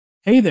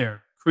Hey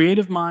there,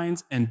 creative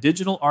minds and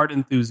digital art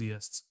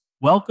enthusiasts.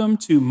 Welcome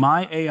to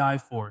My AI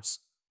Force,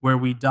 where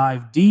we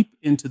dive deep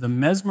into the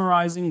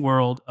mesmerizing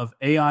world of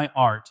AI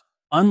art,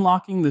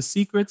 unlocking the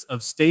secrets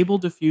of stable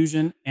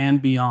diffusion and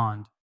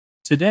beyond.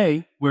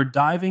 Today, we're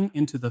diving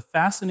into the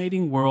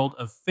fascinating world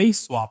of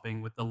face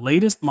swapping with the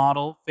latest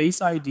model,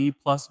 FaceID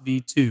Plus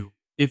V2.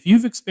 If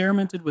you've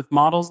experimented with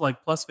models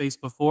like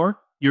PlusFace before,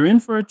 you're in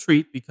for a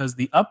treat because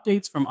the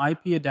updates from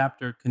IP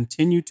Adapter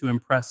continue to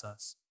impress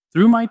us.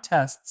 Through my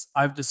tests,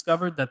 I've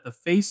discovered that the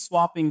face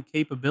swapping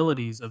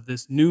capabilities of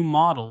this new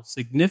model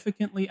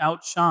significantly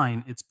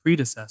outshine its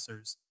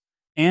predecessors,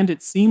 and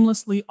it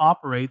seamlessly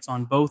operates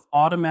on both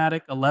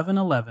automatic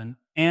 1111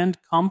 and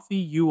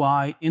comfy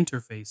UI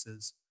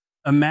interfaces.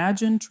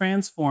 Imagine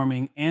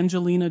transforming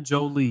Angelina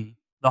Jolie,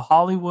 the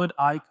Hollywood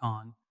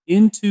icon,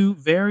 into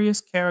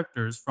various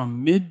characters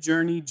from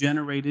Mid-Journey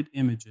generated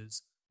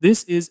images.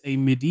 This is a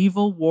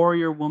medieval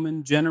warrior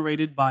woman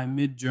generated by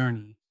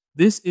Mid-Journey.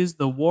 This is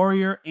the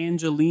warrior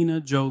Angelina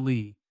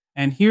Jolie.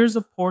 And here's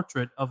a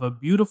portrait of a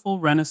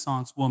beautiful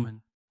Renaissance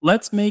woman.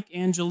 Let's make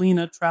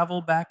Angelina travel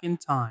back in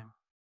time.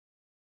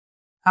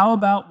 How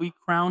about we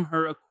crown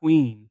her a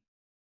queen?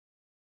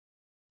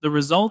 The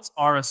results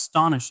are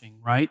astonishing,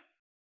 right?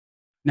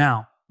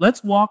 Now,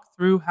 let's walk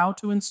through how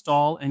to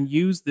install and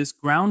use this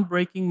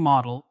groundbreaking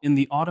model in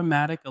the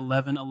automatic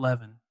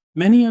 1111.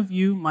 Many of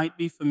you might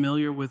be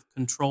familiar with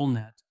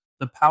ControlNet,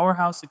 the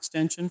powerhouse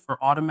extension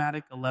for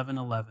automatic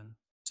 1111.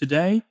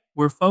 Today,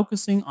 we're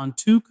focusing on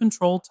two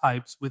control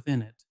types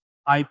within it: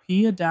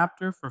 IP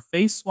adapter for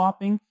face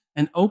swapping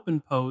and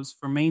OpenPose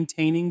for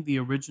maintaining the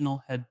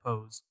original head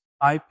pose.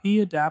 IP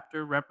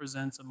adapter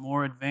represents a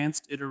more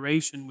advanced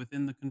iteration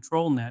within the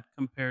ControlNet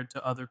compared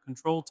to other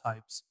control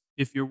types.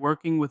 If you're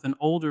working with an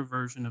older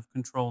version of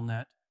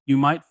ControlNet, you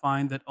might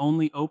find that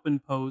only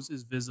OpenPose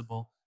is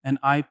visible and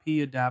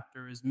IP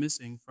adapter is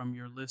missing from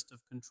your list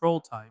of control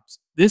types.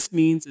 This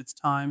means it's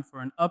time for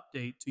an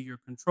update to your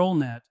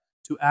ControlNet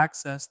to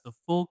access the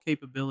full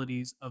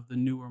capabilities of the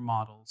newer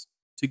models.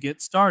 To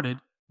get started,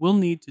 we'll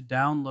need to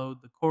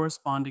download the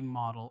corresponding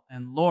model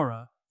and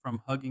Lora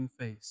from Hugging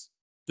Face.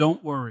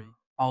 Don't worry,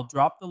 I'll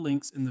drop the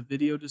links in the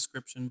video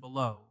description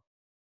below.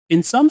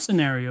 In some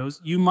scenarios,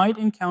 you might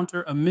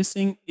encounter a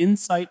missing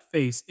Insight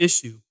Face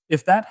issue.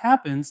 If that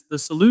happens, the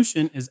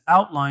solution is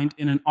outlined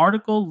in an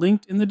article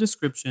linked in the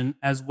description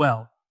as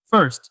well.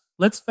 First,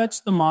 let's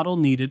fetch the model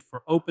needed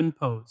for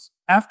OpenPose.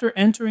 After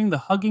entering the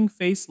Hugging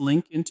Face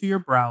link into your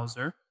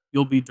browser,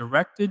 you'll be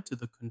directed to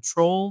the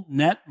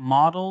ControlNet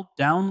Model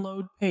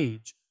Download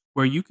page,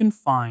 where you can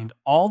find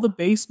all the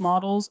base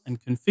models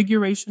and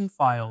configuration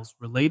files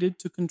related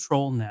to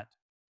ControlNet.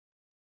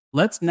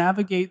 Let's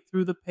navigate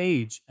through the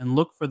page and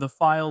look for the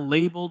file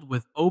labeled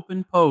with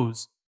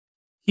OpenPose.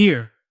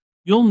 Here,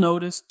 you'll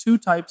notice two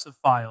types of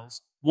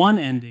files, one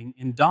ending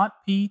in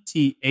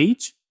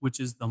 .pth, which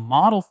is the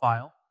model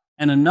file,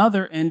 and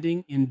another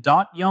ending in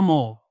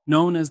 .yaml,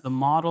 known as the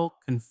model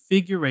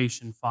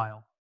configuration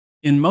file.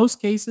 In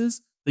most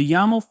cases, the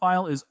YAML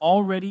file is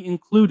already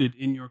included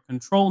in your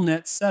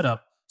ControlNet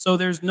setup, so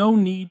there's no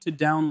need to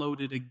download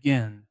it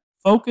again.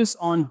 Focus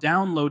on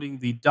downloading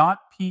the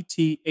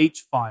 .pth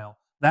file.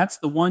 That's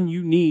the one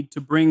you need to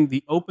bring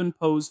the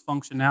OpenPose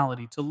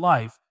functionality to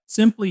life.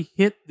 Simply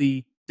hit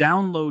the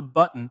download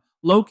button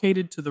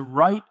located to the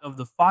right of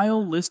the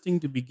file listing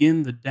to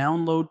begin the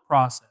download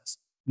process.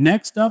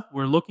 Next up,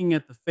 we're looking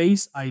at the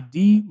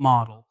FaceID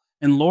model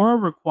and Lora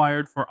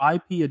required for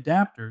IP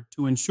adapter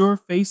to ensure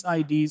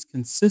FaceID's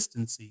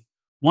consistency.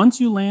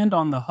 Once you land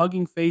on the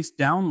Hugging Face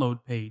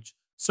download page,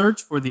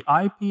 search for the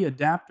IP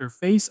adapter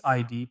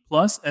FaceID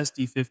plus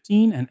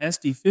SD15 and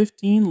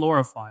SD15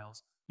 Lora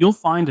files. You'll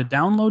find a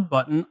download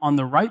button on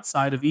the right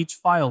side of each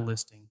file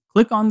listing.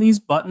 Click on these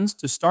buttons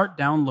to start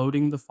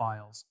downloading the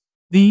files.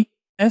 The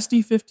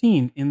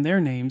SD15 in their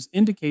names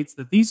indicates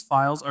that these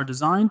files are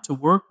designed to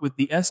work with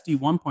the SD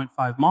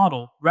 1.5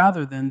 model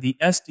rather than the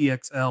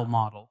SDXL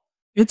model.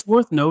 It's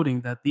worth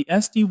noting that the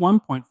SD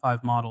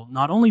 1.5 model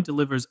not only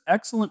delivers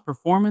excellent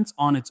performance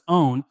on its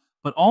own,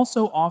 but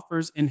also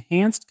offers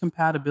enhanced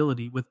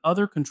compatibility with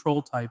other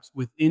control types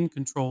within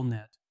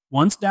ControlNet.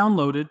 Once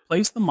downloaded,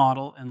 place the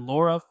model and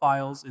Lora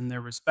files in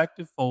their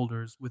respective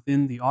folders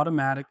within the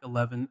automatic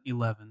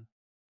 1111.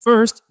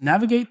 First,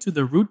 navigate to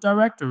the root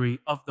directory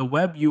of the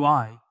web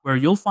UI, where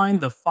you'll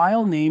find the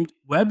file named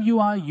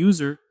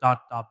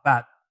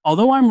webuiuser.bat.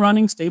 Although I'm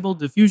running stable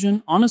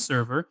diffusion on a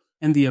server,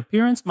 and the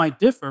appearance might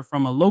differ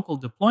from a local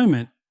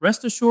deployment,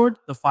 rest assured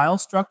the file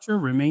structure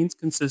remains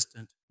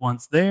consistent.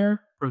 Once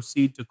there,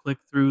 proceed to click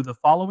through the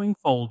following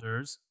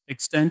folders: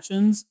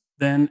 extensions,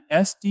 then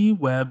SD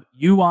Web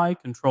UI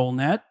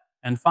ControlNet,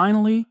 and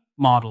finally,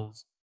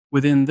 models.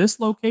 Within this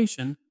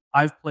location,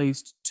 I've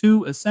placed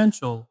two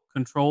essential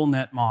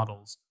ControlNet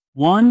models.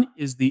 One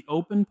is the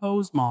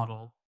OpenPose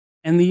model,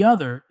 and the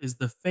other is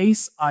the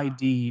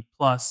FaceID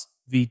Plus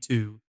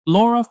V2.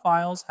 Lora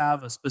files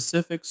have a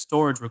specific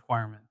storage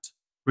requirement.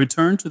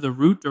 Return to the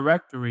root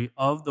directory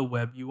of the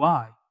web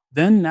UI.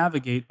 Then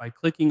navigate by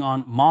clicking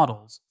on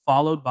Models,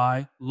 followed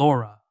by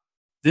Lora.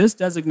 This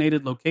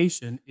designated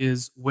location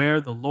is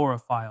where the Lora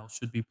file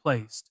should be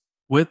placed.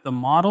 With the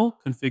model,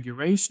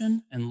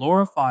 configuration, and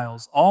Lora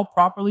files all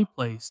properly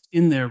placed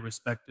in their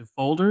respective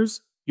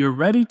folders, you're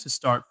ready to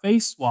start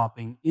face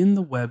swapping in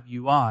the web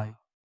UI.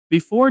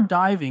 Before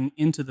diving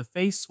into the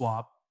face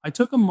swap, I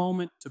took a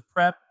moment to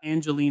prep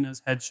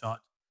Angelina's headshot.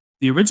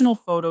 The original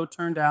photo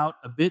turned out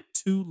a bit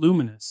too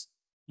luminous.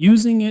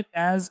 Using it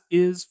as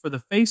is for the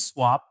face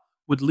swap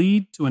would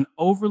lead to an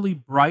overly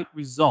bright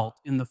result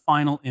in the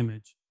final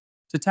image.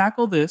 To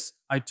tackle this,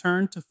 I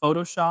turned to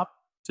Photoshop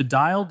to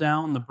dial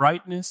down the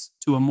brightness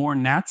to a more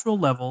natural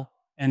level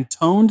and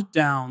toned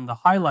down the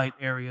highlight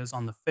areas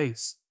on the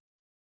face.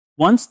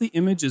 Once the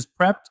image is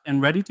prepped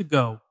and ready to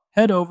go,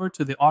 head over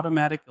to the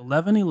automatic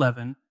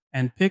 1111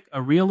 and pick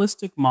a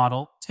realistic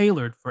model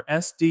tailored for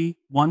SD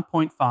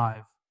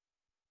 1.5.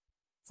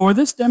 For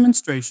this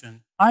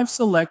demonstration, I've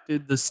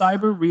selected the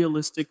cyber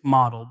realistic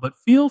model, but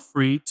feel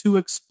free to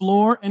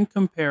explore and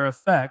compare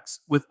effects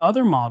with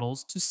other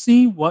models to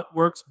see what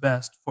works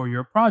best for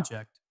your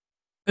project.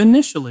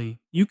 Initially,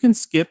 you can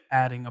skip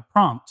adding a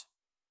prompt.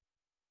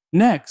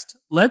 Next,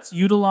 let's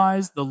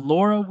utilize the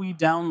Lora we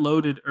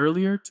downloaded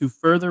earlier to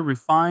further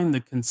refine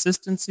the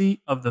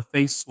consistency of the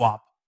face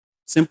swap.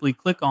 Simply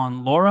click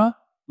on Lora,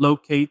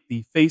 locate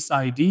the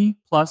FaceID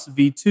plus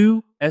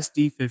v2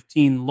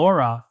 SD15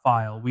 Lora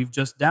file we've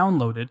just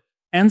downloaded,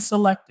 and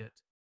select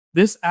it.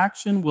 This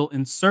action will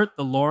insert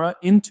the Lora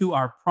into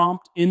our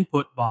prompt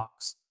input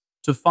box.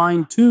 To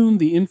fine-tune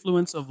the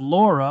influence of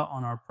Lora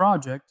on our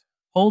project,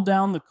 hold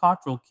down the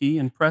Ctrl key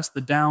and press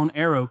the down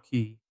arrow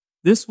key.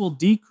 This will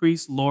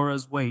decrease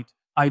Lora's weight,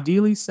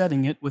 ideally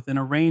setting it within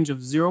a range of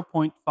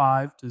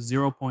 0.5 to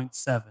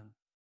 0.7.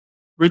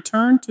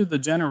 Return to the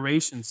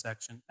generation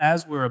section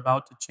as we're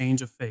about to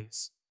change a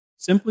face.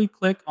 Simply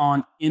click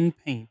on In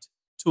Paint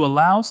to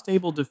allow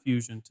Stable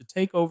Diffusion to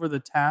take over the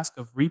task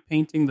of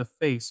repainting the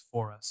face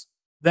for us.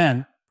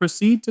 Then,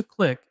 proceed to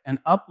click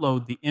and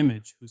upload the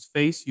image whose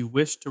face you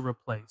wish to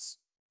replace.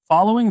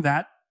 Following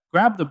that,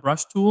 grab the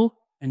brush tool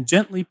and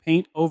gently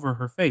paint over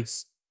her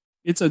face.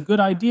 It's a good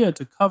idea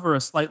to cover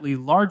a slightly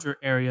larger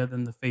area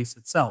than the face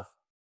itself.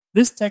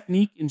 This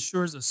technique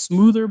ensures a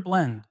smoother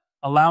blend,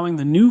 allowing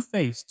the new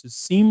face to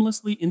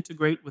seamlessly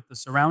integrate with the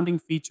surrounding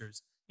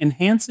features,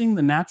 enhancing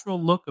the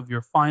natural look of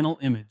your final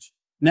image.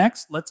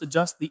 Next, let's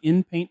adjust the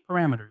in-paint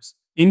parameters.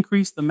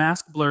 Increase the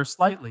mask blur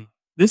slightly.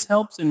 This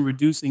helps in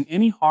reducing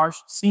any harsh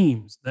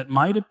seams that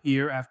might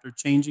appear after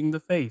changing the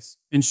face,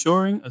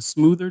 ensuring a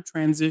smoother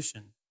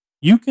transition.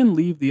 You can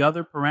leave the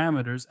other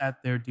parameters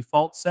at their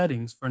default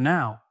settings for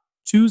now.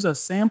 Choose a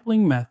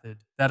sampling method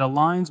that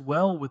aligns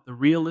well with the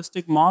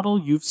realistic model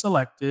you've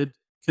selected.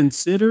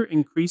 Consider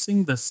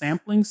increasing the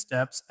sampling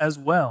steps as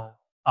well.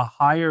 A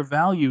higher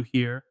value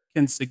here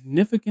can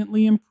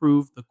significantly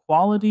improve the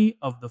quality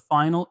of the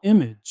final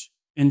image.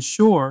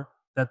 Ensure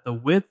that the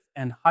width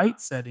and height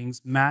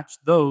settings match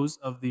those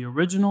of the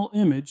original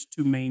image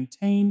to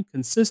maintain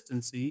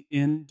consistency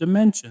in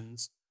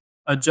dimensions.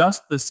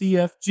 Adjust the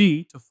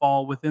CFG to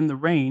fall within the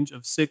range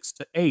of 6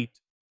 to 8.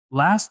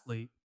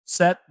 Lastly,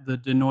 set the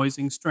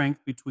denoising strength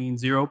between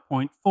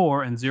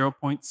 0.4 and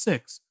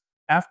 0.6.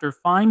 After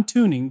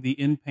fine-tuning the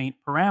in-paint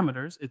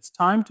parameters, it's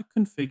time to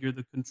configure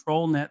the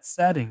control net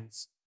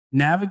settings.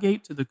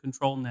 Navigate to the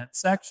control net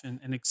section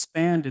and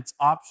expand its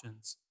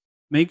options.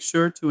 Make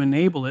sure to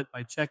enable it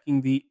by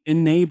checking the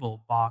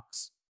Enable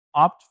box.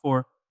 Opt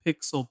for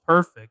Pixel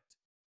Perfect.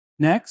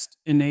 Next,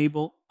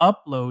 enable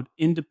Upload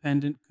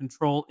Independent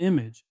Control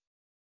Image.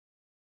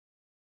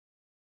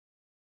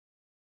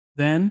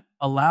 Then,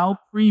 allow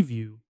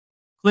Preview.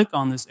 Click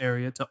on this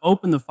area to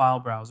open the file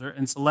browser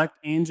and select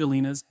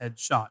Angelina's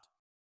headshot.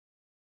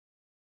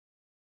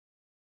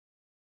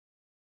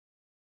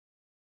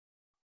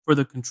 For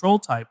the control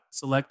type,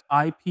 select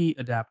IP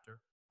adapter.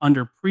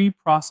 Under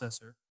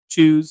Preprocessor,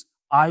 choose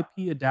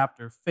IP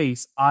adapter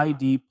Face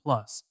ID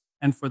Plus,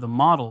 and for the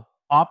model,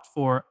 opt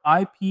for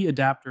IP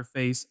adapter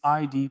Face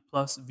ID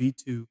Plus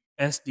V2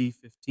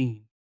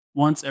 SD15.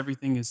 Once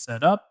everything is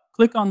set up,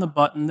 click on the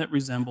button that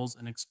resembles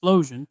an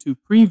explosion to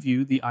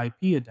preview the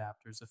IP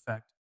adapter's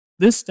effect.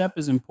 This step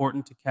is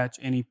important to catch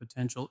any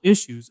potential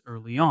issues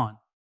early on.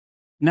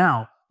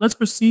 Now, let's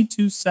proceed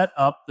to set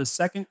up the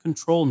second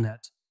control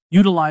net,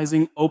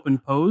 utilizing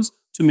OpenPose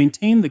to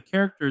maintain the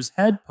character's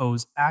head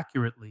pose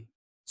accurately.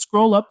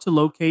 Scroll up to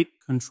locate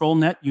Control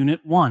Net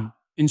Unit 1.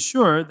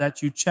 Ensure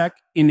that you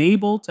check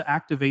Enable to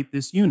activate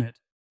this unit,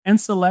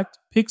 and select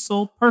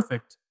Pixel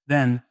Perfect.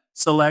 Then,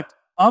 select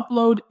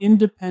Upload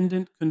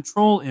Independent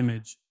Control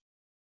Image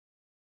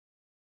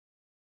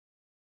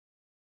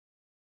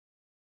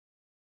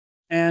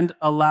and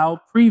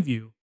allow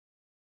Preview.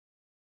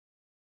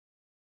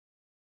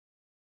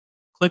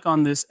 Click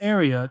on this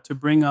area to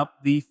bring up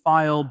the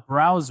File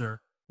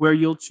Browser, where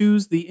you'll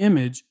choose the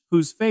image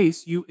whose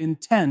face you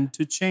intend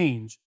to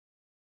change.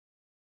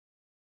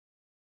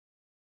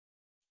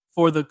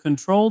 For the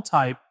control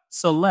type,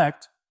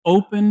 select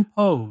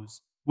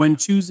OpenPose. When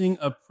choosing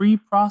a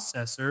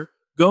preprocessor,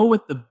 go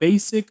with the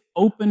basic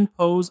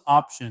OpenPose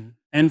option,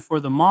 and for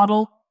the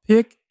model,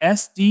 pick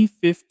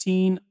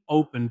SD15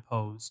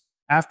 OpenPose.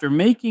 After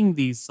making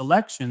these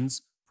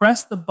selections,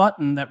 press the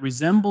button that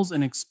resembles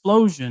an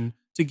explosion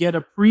to get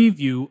a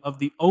preview of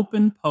the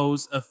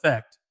OpenPose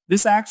effect.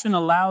 This action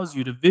allows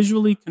you to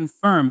visually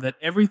confirm that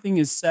everything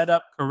is set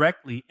up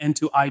correctly and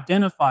to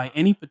identify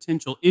any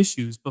potential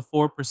issues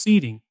before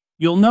proceeding.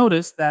 You'll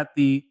notice that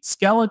the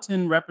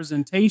skeleton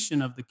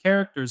representation of the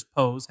character's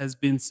pose has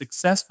been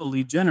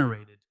successfully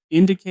generated,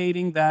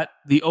 indicating that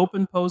the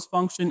OpenPose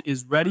function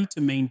is ready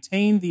to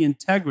maintain the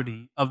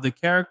integrity of the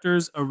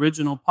character's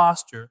original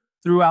posture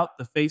throughout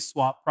the face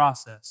swap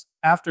process.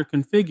 After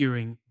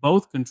configuring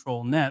both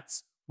control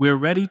nets, we're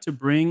ready to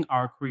bring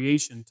our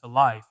creation to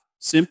life.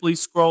 Simply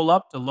scroll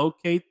up to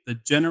locate the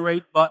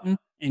Generate button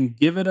and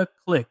give it a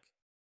click.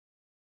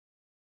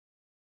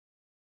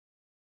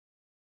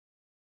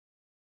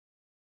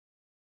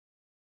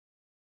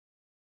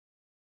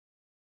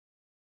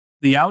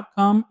 The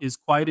outcome is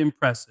quite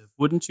impressive,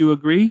 wouldn't you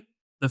agree?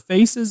 The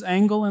face's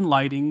angle and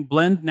lighting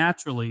blend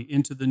naturally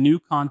into the new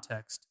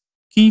context.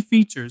 Key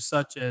features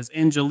such as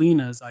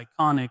Angelina's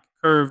iconic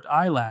curved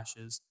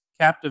eyelashes,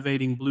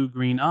 captivating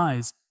blue-green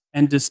eyes,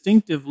 and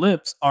distinctive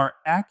lips are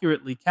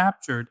accurately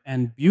captured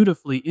and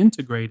beautifully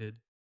integrated.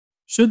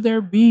 Should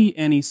there be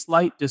any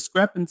slight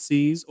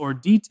discrepancies or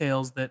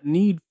details that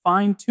need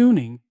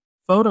fine-tuning,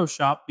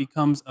 Photoshop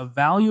becomes a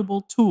valuable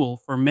tool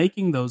for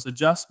making those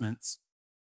adjustments.